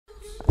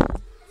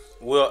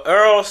Will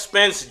Errol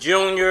Spence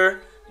Jr.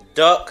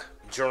 duck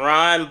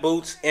Jaron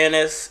Boots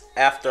Ennis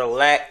after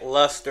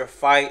lackluster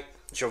fight?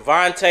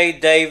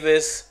 Gervonta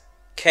Davis,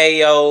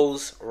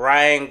 K.Os,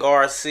 Ryan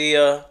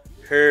Garcia.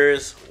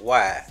 Here's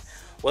why.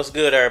 What's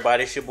good,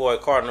 everybody? It's your boy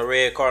Cardinal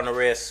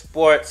Red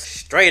Sports,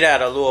 straight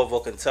out of Louisville,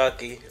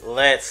 Kentucky.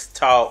 Let's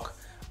talk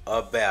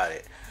about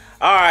it.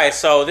 Alright,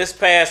 so this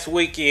past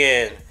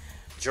weekend,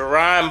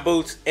 Jaron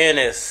Boots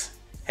Ennis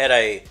had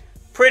a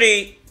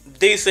pretty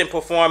decent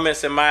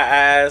performance in my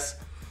eyes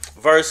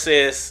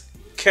versus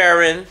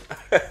Karen.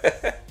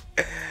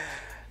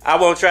 I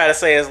won't try to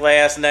say his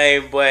last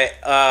name, but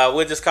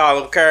we'll just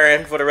call him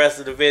Karen for the rest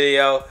of the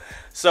video.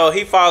 So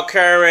he fought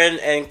Karen,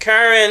 and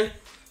Karen,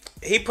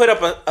 he put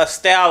up a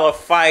style of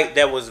fight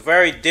that was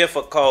very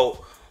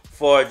difficult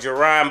for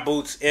Jaron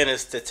Boots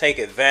Ennis to take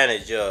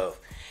advantage of.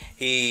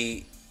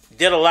 He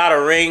did a lot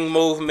of ring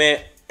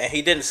movement, and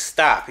he didn't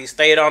stop. He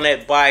stayed on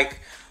that bike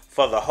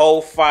for the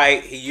whole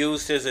fight. He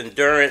used his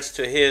endurance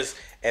to his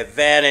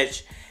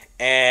advantage,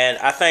 and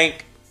I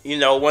think, you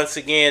know, once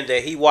again,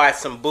 that he watched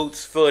some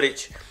Boots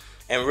footage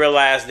and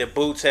realized that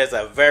Boots has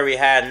a very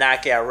high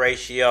knockout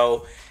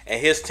ratio,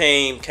 and his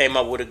team came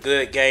up with a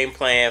good game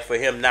plan for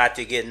him not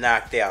to get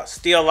knocked out.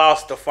 Still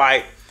lost the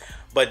fight,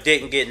 but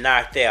didn't get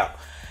knocked out.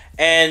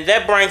 And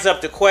that brings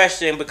up the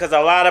question, because a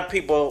lot of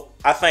people,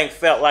 I think,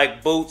 felt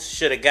like Boots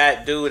should have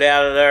got dude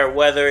out of there,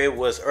 whether it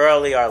was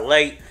early or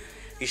late.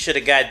 He should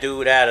have got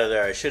dude out of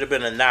there. It should have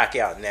been a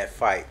knockout in that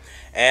fight.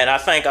 And I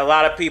think a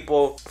lot of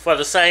people, for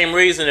the same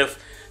reason, if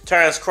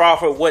Terrence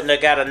Crawford wouldn't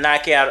have got a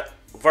knockout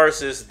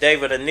versus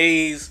David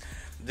Ennis,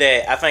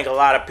 that I think a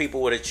lot of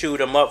people would have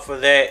chewed him up for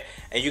that.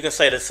 And you can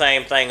say the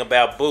same thing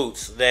about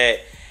Boots,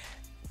 that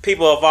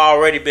people have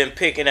already been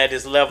picking at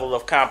his level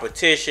of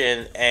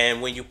competition,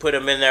 and when you put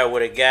him in there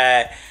with a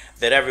guy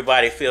that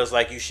everybody feels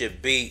like you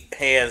should beat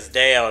hands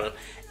down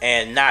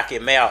and knock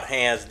him out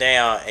hands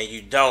down, and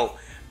you don't,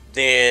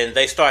 then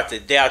they start to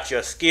doubt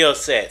your skill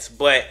sets.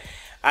 But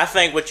I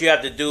think what you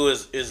have to do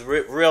is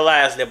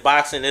realize that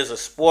boxing is a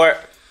sport.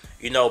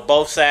 You know,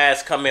 both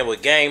sides come in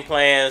with game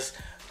plans.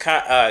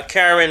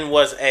 Karen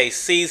was a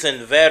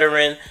seasoned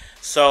veteran,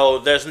 so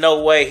there's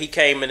no way he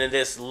came into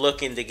this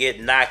looking to get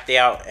knocked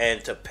out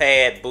and to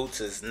pad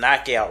Boots'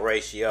 knockout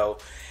ratio.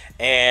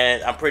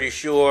 And I'm pretty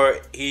sure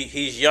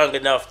he's young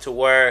enough to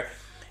where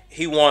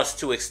he wants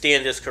to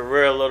extend his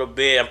career a little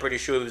bit. I'm pretty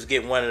sure he was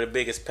getting one of the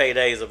biggest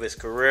paydays of his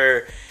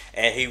career,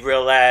 and he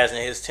realized,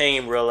 and his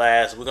team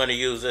realized, we're going to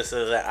use this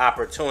as an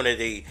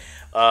opportunity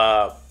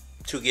to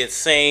get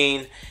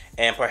seen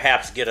and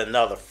perhaps get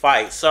another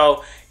fight.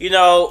 So, you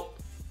know,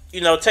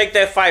 take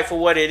that fight for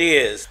what it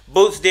is.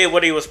 Boots did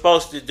what he was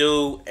supposed to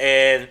do,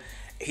 and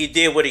he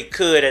did what he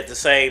could at the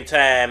same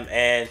time,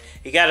 and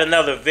he got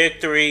another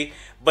victory.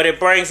 But it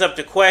brings up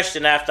the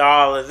question, after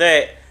all of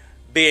that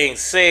being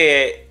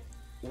said,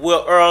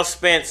 will Errol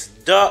Spence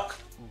duck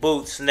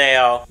Boots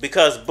now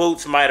because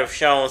Boots might have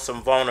shown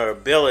some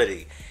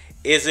vulnerability?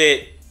 Is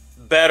it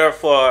better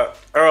for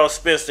Errol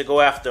Spence to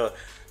go after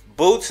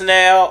Boots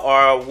now,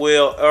 or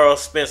will Errol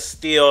Spence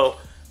still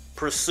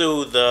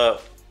pursue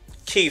the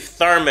Keith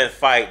Thurman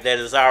fight that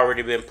has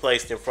already been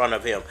placed in front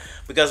of him?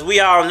 Because we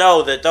all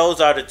know that those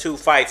are the two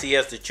fights he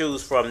has to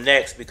choose from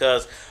next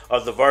because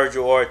of the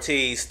Virgil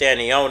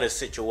Ortiz-Stanionis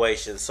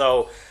situation.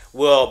 So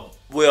will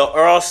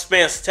Errol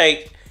Spence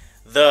take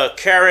the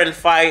Karen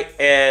fight,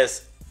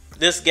 as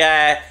this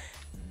guy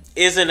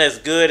isn't as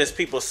good as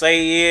people say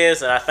he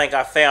is, and I think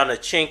I found a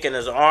chink in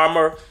his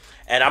armor,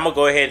 and I'm going to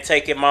go ahead and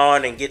take him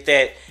on and get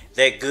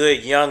that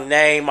good young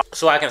name,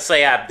 so I can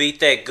say I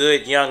beat that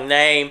good young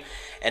name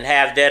and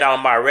have that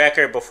on my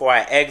record before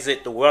I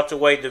exit the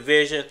welterweight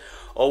division?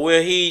 Or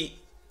will he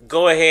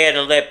go ahead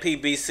and let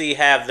PBC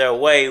have their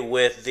way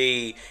with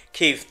the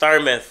Keith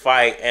Thurman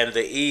fight and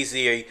the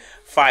easier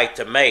fight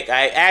to make?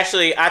 I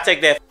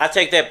take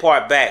that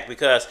part back,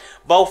 because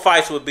both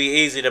fights would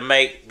be easy to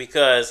make,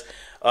 because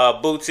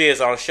Boots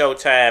is on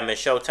Showtime, and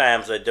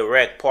Showtime's a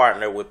direct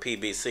partner with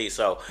PBC,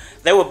 so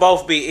they would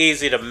both be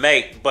easy to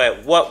make.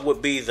 But what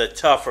would be the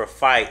tougher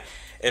fight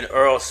in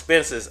Errol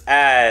Spence's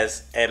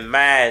eyes and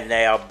mine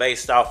now,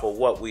 based off of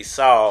what we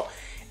saw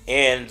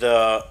in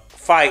the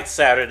fight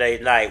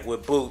Saturday night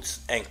with Boots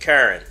and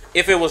Karen?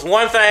 If it was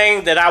one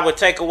thing that I would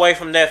take away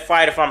from that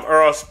fight, if I'm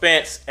Errol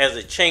Spence, as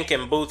a chink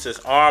in Boots'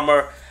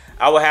 armor,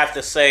 I would have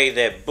to say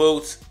that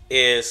Boots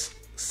is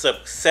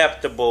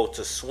susceptible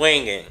to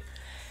swinging.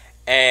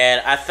 And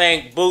I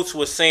think Boots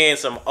was seeing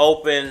some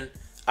open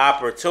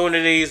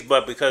opportunities,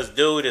 but because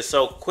dude is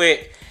so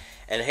quick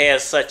and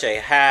has such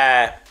a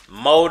high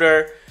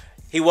motor,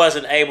 he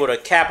wasn't able to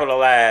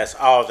capitalize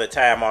all the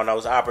time on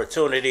those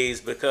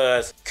opportunities,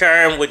 because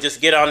Karen would just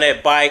get on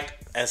that bike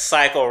and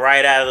cycle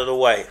right out of the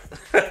way.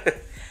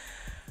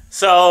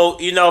 So,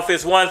 you know, if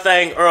it's one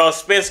thing Errol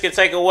Spence can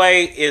take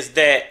away, is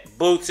that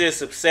Boots is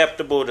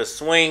susceptible to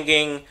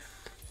swinging.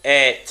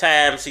 At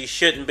times he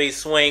shouldn't be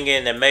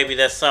swinging, and maybe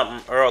that's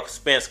something Errol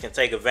Spence can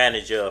take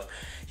advantage of.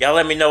 Y'all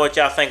let me know what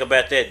y'all think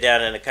about that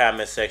down in the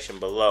comment section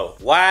below.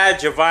 Why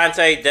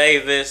Gervonta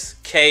Davis,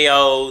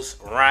 K.Os,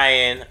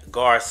 Ryan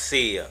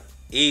Garcia?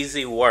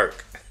 Easy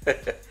work.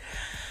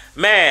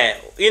 Man,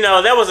 you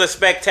know, that was a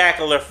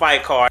spectacular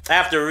fight card. I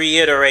have to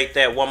reiterate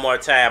that one more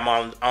time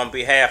on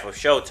behalf of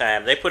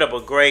Showtime. They put up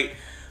a great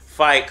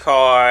fight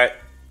card,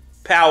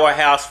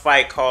 powerhouse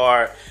fight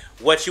card,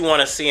 what you want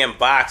to see in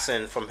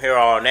boxing from here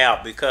on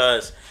out,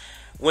 because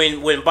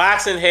when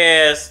boxing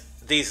has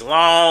these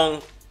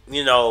long,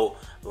 you know,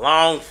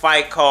 long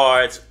fight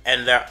cards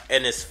and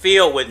it's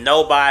filled with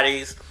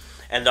nobodies,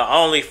 and the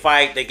only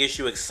fight that gets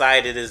you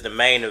excited is the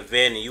main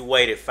event, and you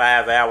waited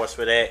 5 hours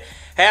for that.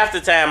 Half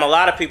the time, a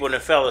lot of people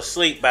have fell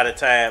asleep by the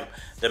time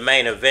the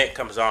main event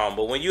comes on.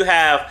 But when you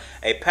have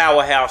a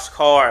powerhouse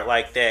card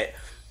like that,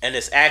 and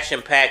it's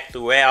action-packed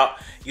throughout,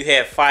 you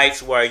had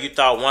fights where you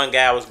thought one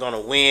guy was going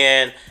to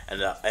win,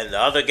 and the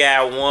other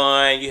guy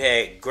won. You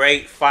had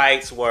great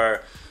fights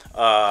where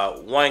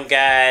one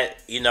guy,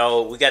 you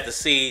know, we got to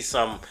see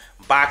some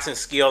boxing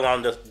skill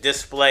on the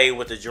display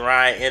with the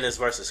JARON Ennis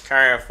versus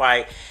Curran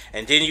fight.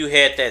 And then you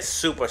had that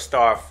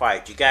superstar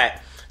fight. You got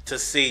to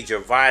see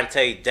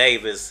Gervonta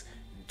Davis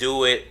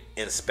do it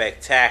in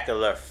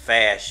spectacular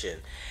fashion.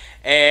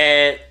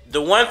 And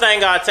the one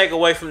thing I'll take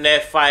away from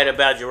that fight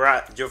about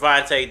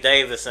Gervonta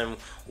Davis and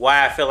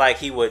why I feel like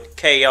he would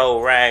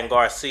KO Ryan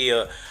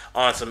Garcia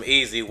on some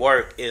easy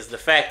work is the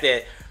fact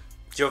that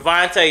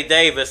Gervonta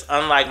Davis,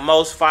 unlike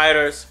most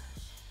fighters,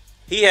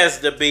 he has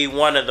to be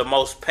one of the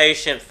most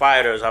patient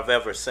fighters I've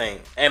ever seen.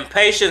 And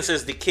patience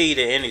is the key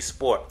to any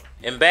sport.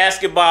 In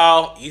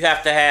basketball, you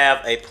have to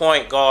have a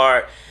point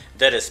guard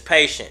that is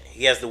patient.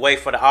 He has to wait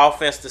for the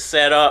offense to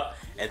set up,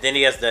 and then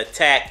he has to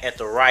attack at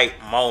the right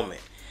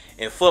moment.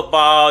 In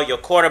football, your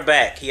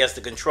quarterback, he has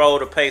to control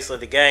the pace of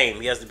the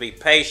game. He has to be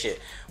patient,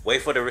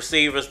 wait for the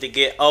receivers to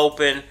get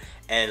open,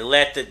 and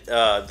let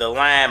the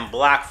line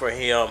block for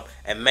him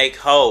and make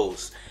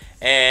holes.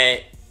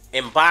 And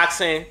in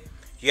boxing,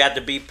 you have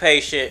to be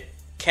patient,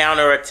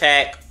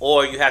 counterattack,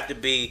 or you have to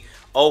be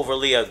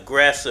overly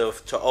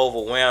aggressive to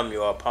overwhelm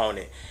your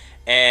opponent.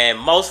 And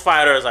most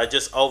fighters are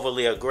just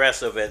overly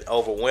aggressive and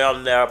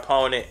overwhelm their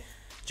opponent.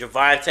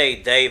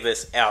 Gervonta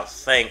Davis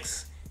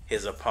outthinks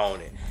his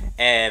opponent.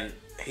 And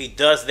he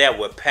does that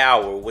with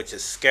power, which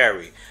is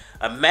scary.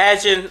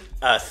 Imagine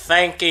a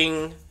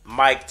thanking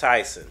Mike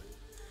Tyson.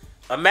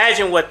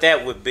 Imagine what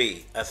that would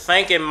be. A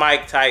thanking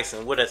Mike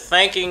Tyson. Would a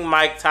thanking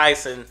Mike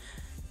Tyson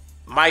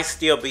might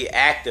still be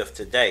active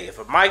today?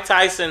 If Mike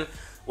Tyson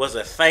was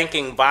a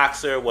thinking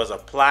boxer, was a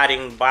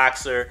plotting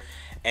boxer,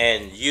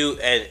 and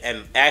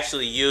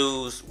actually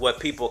used what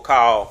people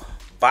call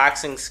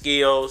boxing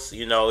skills,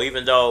 you know,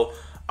 even though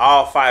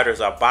all fighters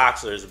are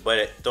boxers,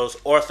 but those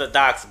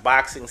orthodox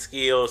boxing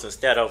skills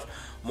instead of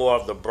more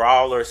of the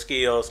brawler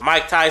skills,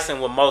 Mike Tyson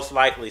would most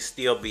likely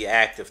still be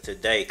active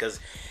today, because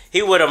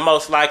he would have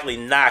most likely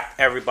knocked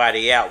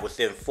everybody out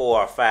within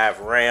 4 or 5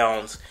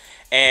 rounds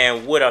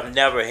and would have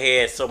never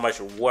had so much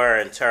wear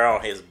and tear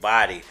on his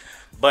body.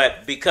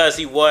 But because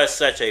he was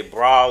such a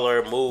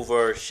brawler,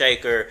 mover,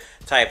 shaker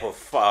type of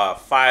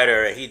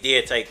fighter, and he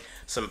did take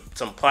some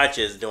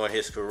punches during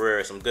his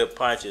career, some good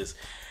punches,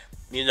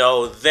 you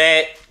know,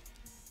 that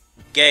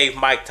gave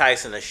Mike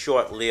Tyson a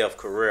short-lived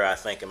career, I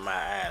think, in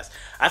my eyes.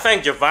 I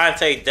think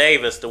Gervonta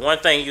Davis, the one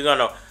thing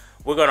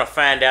we're gonna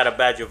find out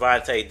about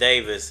Gervonta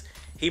Davis,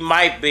 he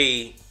might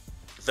be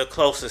the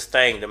closest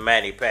thing to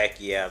Manny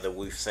Pacquiao that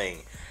we've seen.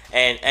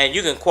 And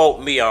you can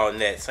quote me on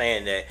that,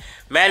 saying that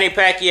Manny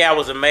Pacquiao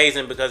was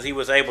amazing because he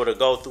was able to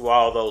go through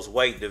all those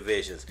weight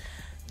divisions.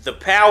 The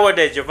power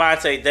that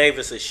Gervonta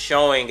Davis is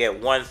showing at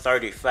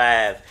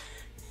 135,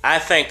 I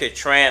think could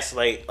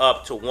translate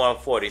up to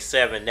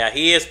 147. Now,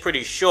 he is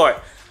pretty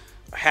short.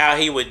 How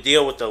he would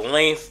deal with the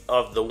length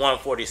of the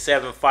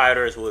 147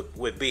 fighters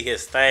would be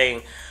his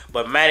thing.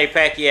 But Manny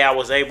Pacquiao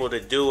was able to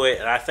do it,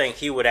 and I think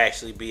he would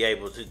actually be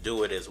able to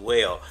do it as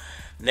well.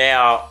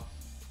 Now,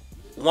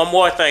 one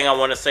more thing I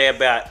want to say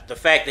about the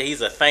fact that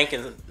he's a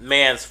thinking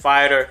man's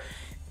fighter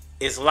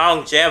is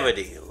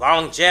longevity.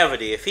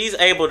 Longevity. If he's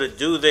able to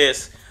do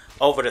this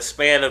over the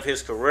span of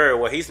his career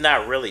where he's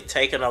not really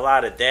taking a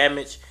lot of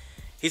damage,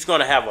 he's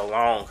going to have a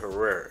long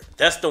career.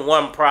 That's the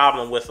one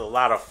problem with a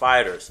lot of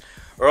fighters.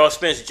 ERROL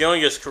Spence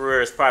Jr.'s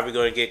career is probably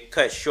going to get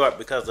cut short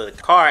because of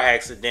the car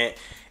accident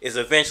is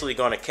eventually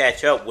going to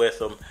catch up with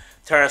him.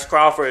 Terrence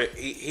Crawford,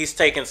 he's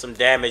taken some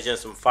damage in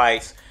some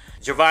fights.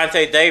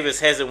 Gervonta Davis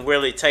hasn't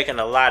really taken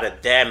a lot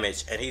of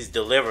damage, and he's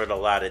delivered a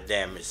lot of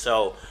damage.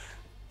 So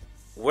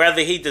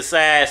whether he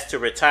decides to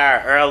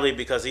retire early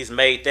because he's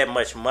made that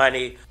much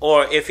money,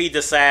 or if he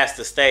decides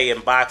to stay in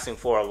boxing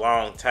for a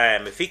long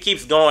time, if he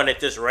keeps going at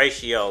this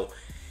ratio,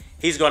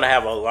 he's going to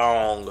have a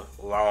long,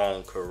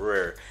 long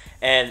career.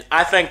 And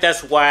I think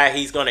that's why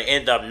he's going to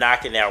end up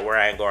knocking out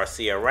Ryan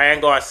Garcia.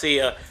 Ryan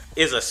Garcia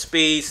is a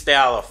speed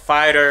style of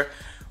fighter.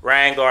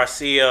 Ryan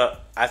Garcia,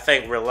 I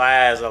think,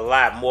 relies a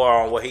lot more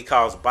on what he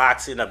calls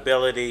boxing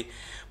ability.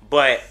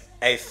 But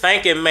a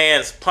thinking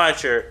man's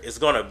puncher is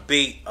going to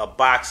beat a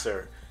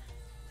boxer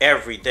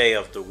every day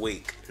of the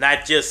week.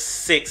 Not just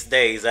 6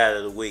 days out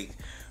of the week,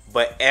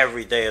 but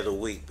every day of the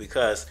week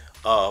because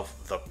of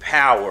the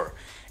power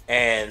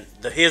and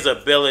his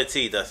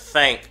ability to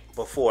think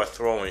before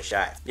throwing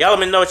shots. Y'all let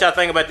me know what y'all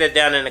think about that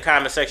down in the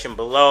comment section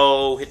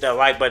below. Hit that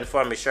like button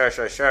for me, share,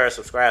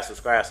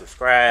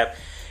 subscribe.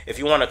 If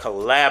you want to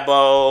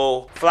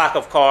collabo,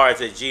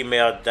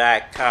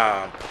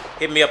 flockofcards@gmail.com.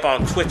 Hit me up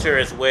on Twitter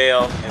as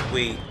well, and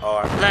we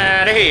are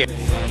out of here.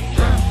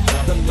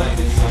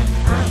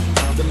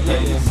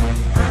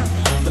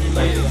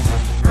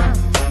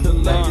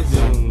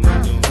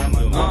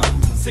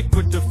 Sick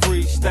with the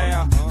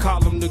freestyle,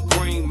 call them the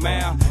green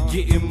mile.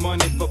 Getting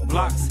money for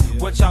blocks,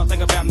 what y'all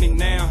think about me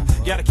now?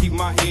 Gotta keep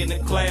my head in the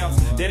clouds,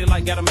 daddy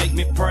like gotta make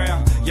me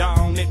proud. Y'all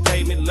on it,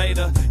 pay me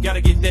later, gotta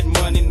get that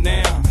money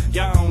now.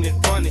 Y'all on it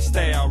funny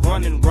style,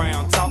 running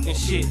round, talking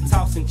shit,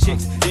 tossing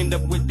chicks. End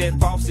up with that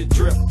faucet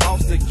drip,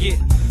 off to get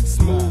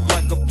smooth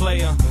like a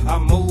player. I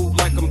move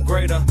like I'm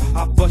greater,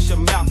 I bust your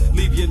mouth,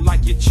 leave you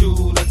like you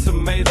chewed a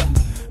tomato.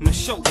 Now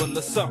show a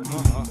little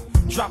something,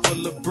 drop a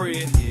little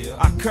bread.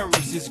 Our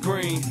currency is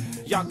green,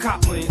 y'all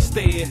copper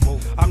instead.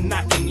 I'm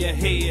knocking your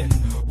head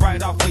right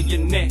off of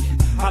your neck.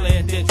 Holla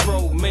at that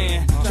drove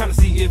man, trying to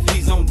see if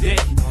he's on deck.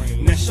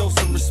 Now show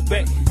some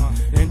respect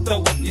and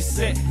throw up your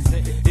set.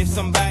 If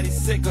somebody's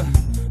sicker,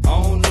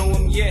 I don't know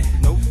him yet.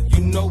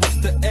 You know it's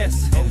the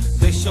S.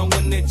 They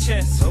showing their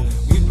chest.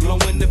 We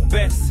blowing the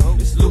best.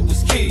 It's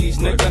Louis Keys,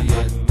 nigga.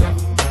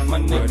 My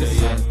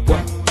niggas,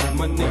 what?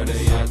 My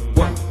niggas,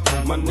 what?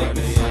 My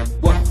niggas,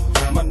 what?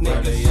 My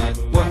niggas,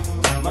 what?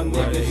 My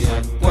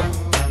niggas, what?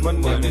 My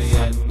niggas.